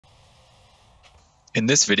In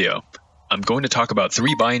this video, I'm going to talk about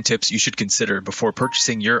 3 buying tips you should consider before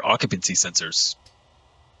purchasing your occupancy sensors.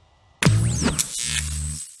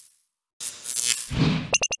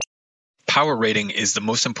 Power rating is the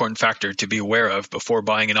most important factor to be aware of before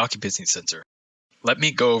buying an occupancy sensor. Let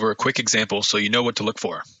me go over a quick example so you know what to look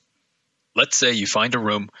for. Let's say you find a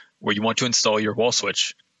room where you want to install your wall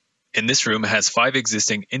switch, and this room has 5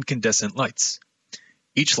 existing incandescent lights.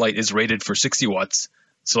 Each light is rated for 60 watts,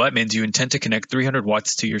 so that means you intend to connect 300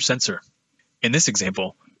 watts to your sensor. In this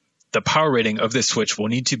example, the power rating of this switch will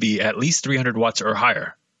need to be at least 300 watts or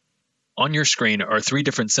higher. On your screen are 3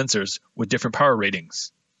 different sensors with different power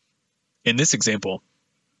ratings. In this example,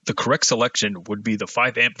 the correct selection would be the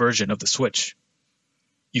 5 amp version of the switch.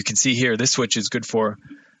 You can see here this switch is good for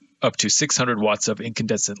up to 600 watts of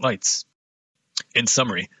incandescent lights. In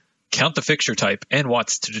summary, count the fixture type and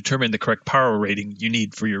watts to determine the correct power rating you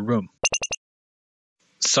need for your room.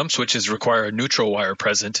 Some switches require a neutral wire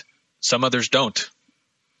present, some others don't.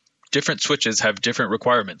 Different switches have different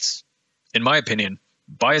requirements. In my opinion,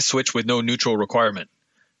 buy a switch with no neutral requirement.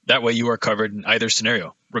 That way you are covered in either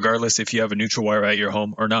scenario, regardless if you have a neutral wire at your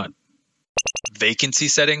home or not. Vacancy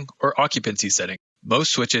setting or occupancy setting.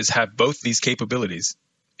 Most switches have both these capabilities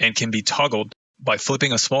and can be toggled by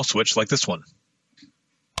flipping a small switch like this one.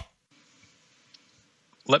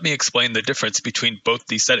 Let me explain the difference between both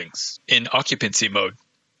these settings. In occupancy mode,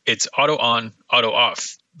 it's auto on, auto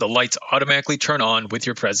off. The lights automatically turn on with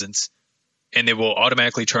your presence, and they will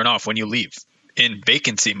automatically turn off when you leave. In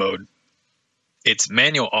vacancy mode, it's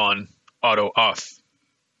manual on, auto off.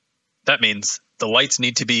 That means the lights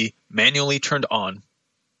need to be manually turned on,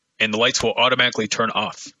 and the lights will automatically turn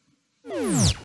off.